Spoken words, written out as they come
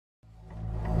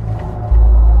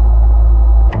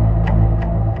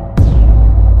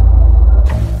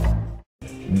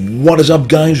What is up,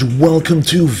 guys? Welcome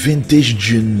to Vintage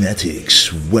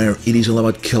Genetics, where it is all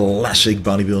about classic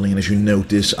bodybuilding. And as you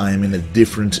notice, I am in a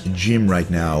different gym right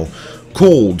now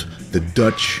called the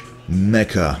Dutch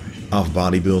Mecca of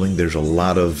bodybuilding. There's a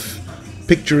lot of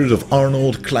pictures of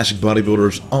Arnold, classic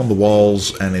bodybuilders on the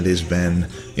walls, and it has been,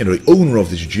 the owner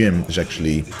of this gym is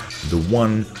actually the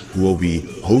one who will be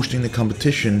hosting the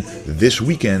competition this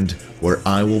weekend, where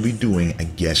I will be doing a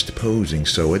guest posing.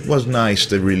 So it was nice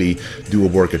to really do a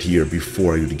workout here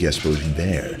before I do the guest posing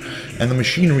there. And the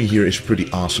machinery here is pretty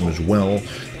awesome as well.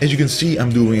 As you can see,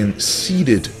 I'm doing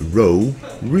seated row.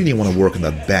 Really want to work on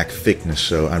that back thickness,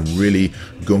 so I'm really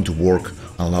going to work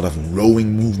on a lot of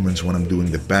rowing movements when I'm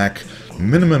doing the back.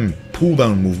 Minimum pull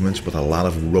down movements, but a lot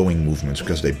of rowing movements,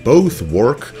 because they both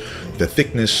work the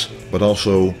thickness but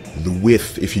also the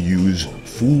width if you use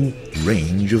full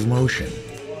range of motion.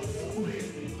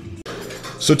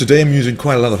 So today I'm using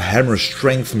quite a lot of hammer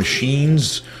strength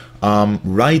machines.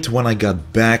 Right when I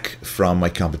got back from my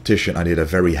competition, I did a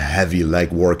very heavy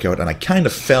leg workout, and I kind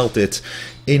of felt it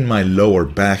in my lower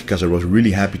back, because I was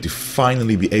really happy to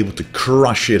finally be able to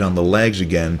crush it on the legs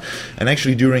again. And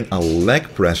actually during a leg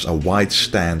press, a wide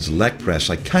stance leg press,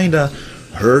 I kind of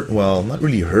hurt, well, not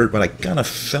really hurt, but I kind of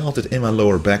felt it in my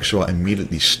lower back, so I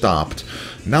immediately stopped.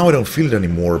 Now I don't feel it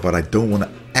anymore, but I don't want to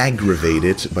aggravate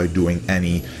it by doing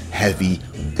any heavy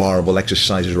barbell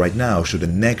exercises right now. So the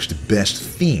next best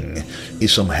thing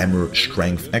is some hammer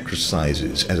strength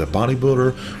exercises. As a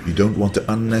bodybuilder, you don't want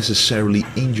to unnecessarily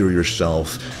injure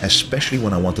yourself, especially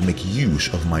when I want to make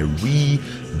use of my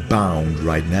rebound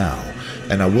right now.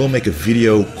 And I will make a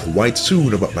video quite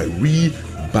soon about my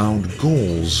rebound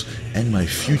goals and my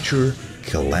future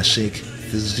classic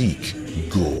physique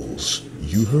goals.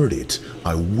 You heard it.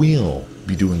 I will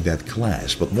be doing that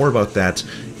class, but more about that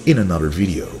in another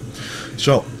video.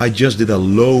 So I just did a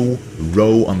low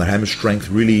row on the hammer strength,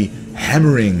 really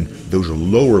hammering those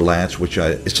lower lats, which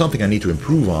is something I need to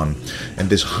improve on. And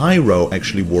this high row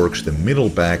actually works the middle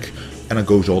back, and it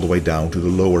goes all the way down to the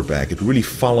lower back. It really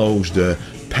follows the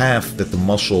path that the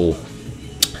muscle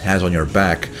has on your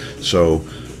back. So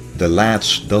the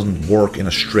lats doesn't work in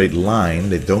a straight line.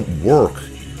 They don't work,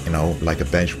 like a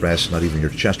bench press. Not even your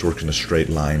chest works in a straight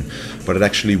line, but it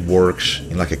actually works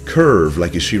in like a curve,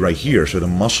 like you see right here. So the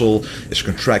muscle is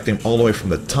contracting all the way from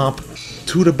the top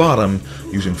to the bottom.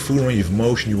 Using full range of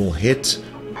motion, you will hit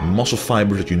muscle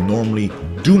fibers that you normally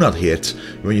do not hit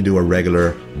when you do a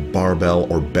regular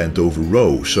barbell or bent over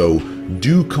row. So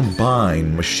do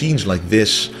combine machines like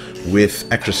this with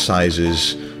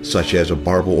exercises such as a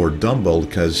barbell or dumbbell,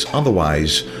 because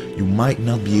otherwise you might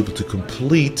not be able to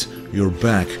complete your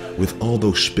back with all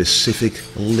those specific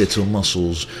little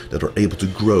muscles that are able to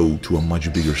grow to a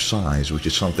much bigger size, which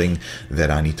is something that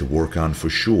I need to work on for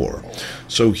sure.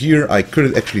 So here I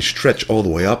couldn't actually stretch all the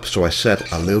way up, so I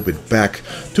sat a little bit back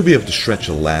to be able to stretch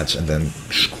the lats and then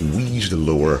squeeze the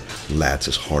lower lats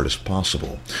as hard as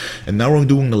possible. And now I'm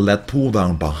doing the lat pull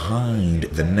down behind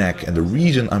the neck, and the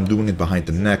reason I'm doing it behind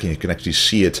the neck, and you can actually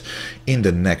see it in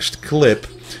the next clip,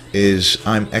 is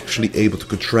I'm actually able to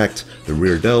contract the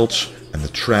rear delts and the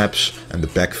traps and the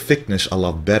back thickness a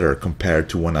lot better compared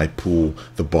to when I pull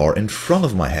the bar in front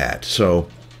of my head. So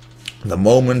the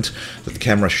moment that the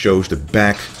camera shows the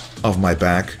back of my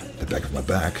back,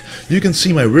 you can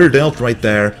see my rear delt right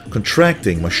there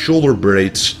contracting, my shoulder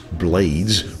blades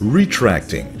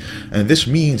retracting. And this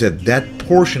means that that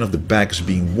portion of the back is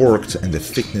being worked and the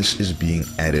thickness is being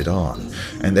added on.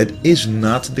 And that is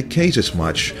not the case as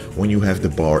much when you have the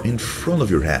bar in front of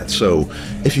your head. So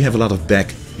if you have a lot of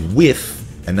back width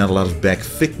and not a lot of back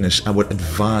thickness, I would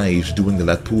advise doing the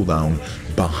lat pull down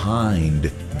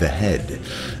behind the head.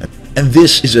 And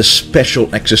this is a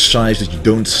special exercise that you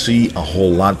don't see a whole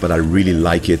lot, but I really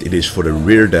like it. It is for the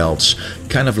rear delts,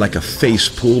 kind of like a face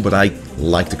pull, but I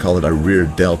like to call it a rear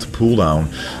delt pull down,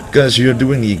 because you're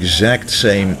doing the exact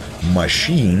same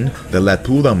machine, the lat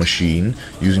pull down machine,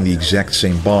 using the exact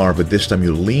same bar, but this time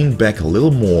you lean back a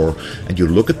little more and you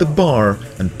look at the bar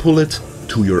and pull it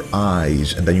to your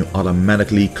eyes, and then you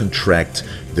automatically contract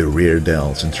the rear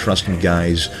delts. And trust me,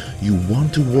 guys, you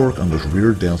want to work on those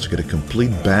rear delts to get a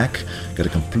complete back, get a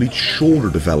complete shoulder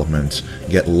development,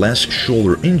 get less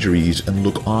shoulder injuries, and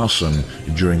look awesome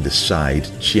during the side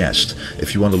chest.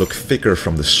 If you want to look thicker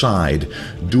from the side,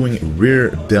 doing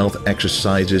rear delt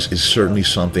exercises is certainly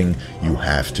something you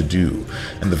have to do.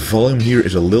 And the volume here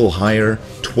is a little higher,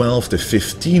 12 to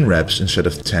 15 reps instead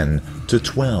of 10 to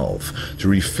 12, to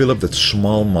refill up that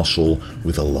small muscle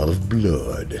with a lot of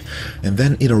blood. And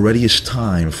then it already is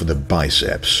time for the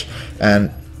biceps. And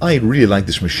I really like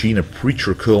this machine, a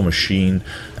preacher curl machine,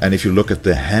 and if you look at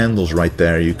the handles right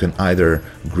there, you can either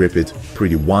grip it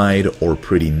pretty wide or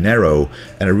pretty narrow,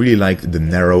 and I really like the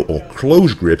narrow or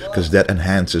close grip because that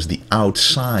enhances the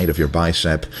outside of your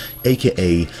bicep,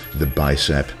 aka the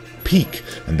bicep peak,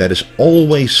 and that is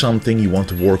always something you want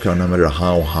to work on no matter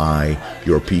how high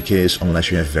your peak is, unless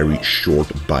you have very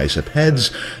short bicep heads.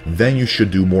 Then you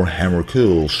should do more hammer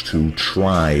curls to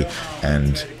try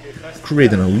and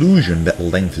create an illusion that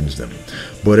lengthens them.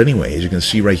 But anyway, as you can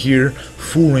see right here,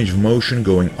 full range of motion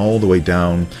going all the way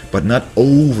down, but not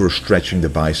overstretching the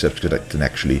biceps because that can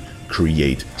actually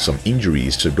create some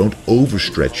injuries. So don't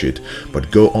overstretch it,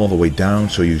 but go all the way down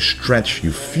so you stretch,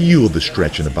 you feel the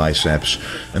stretch in the biceps,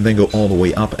 and then go all the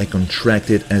way up and contract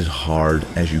it as hard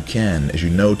as you can. As you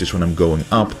notice, when I'm going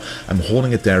up, I'm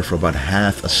holding it there for about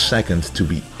half a second to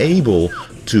be able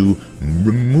to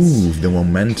remove the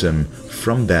momentum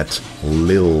from that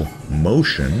little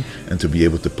motion and to be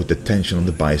able to put the tension on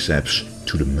the biceps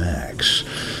to the max.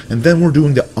 And then we're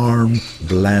doing the arm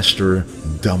blaster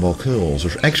dumbbell curls.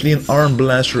 There's actually an arm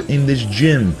blaster in this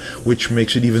gym, which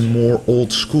makes it even more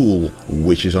old school,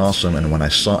 which is awesome. And when I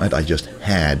saw it, I just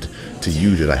had to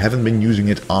use it. I haven't been using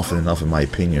it often enough in my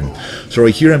opinion. So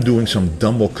right here I'm doing some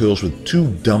dumbbell curls with 2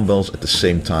 dumbbells at the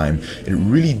same time. It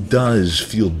really does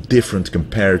feel different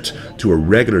compared to a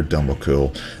regular dumbbell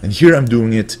curl. And here I'm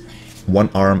doing it one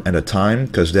arm at a time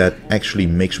because that actually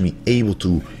makes me able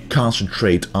to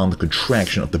concentrate on the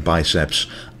contraction of the biceps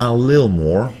a little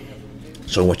more.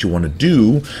 So what you want to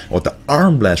do, what the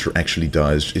arm blaster actually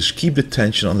does, is keep the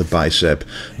tension on the bicep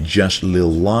just a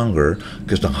little longer,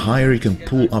 because the higher you can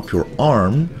pull up your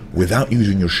arm without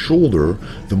using your shoulder,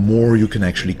 the more you can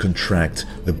actually contract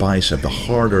the bicep, the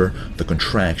harder the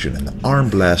contraction. And the arm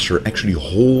blaster actually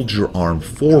holds your arm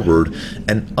forward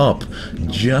and up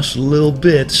just a little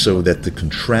bit so that the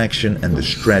contraction and the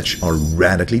stretch are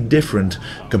radically different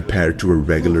compared to a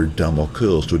regular dumbbell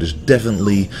curl. So this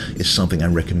definitely is something I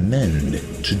recommend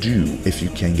to do if you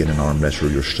can get an arm blaster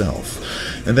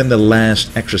yourself. And then the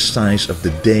last exercise of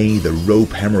the day, the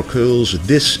rope hammer curls.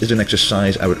 This is an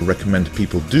exercise I would recommend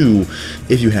people do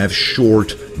if you have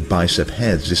short bicep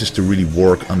heads. This is to really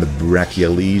work on the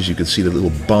brachialis. You can see the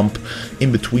little bump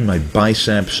in between my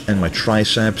biceps and my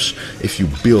triceps. If you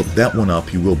build that one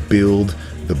up, you will build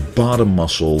the bottom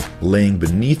muscle laying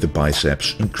beneath the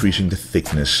biceps, increasing the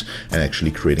thickness and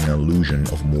actually creating an illusion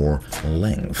of more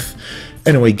length.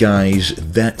 Anyway guys,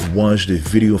 that was the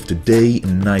video of today.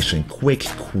 Nice and quick,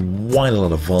 quite a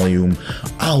lot of volume.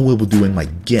 I will be doing my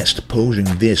guest posing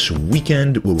this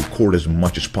weekend. We'll record as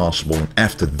much as possible, and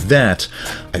after that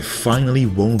I finally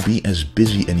won't be as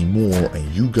busy anymore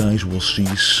and you guys will see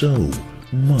so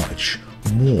much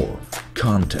more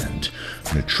content.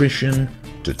 Nutrition,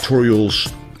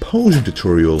 tutorials, posing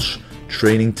tutorials,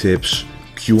 training tips,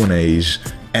 Q&As,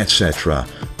 etc.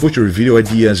 Put your video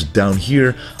ideas down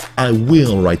here. I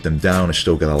will write them down. I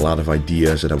still got a lot of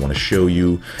ideas that I want to show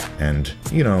you, and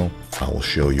you know, I will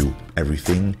show you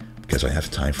everything because I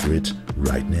have time for it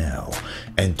right now.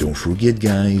 And don't forget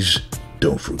guys,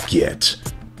 don't forget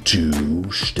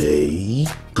to stay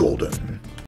golden.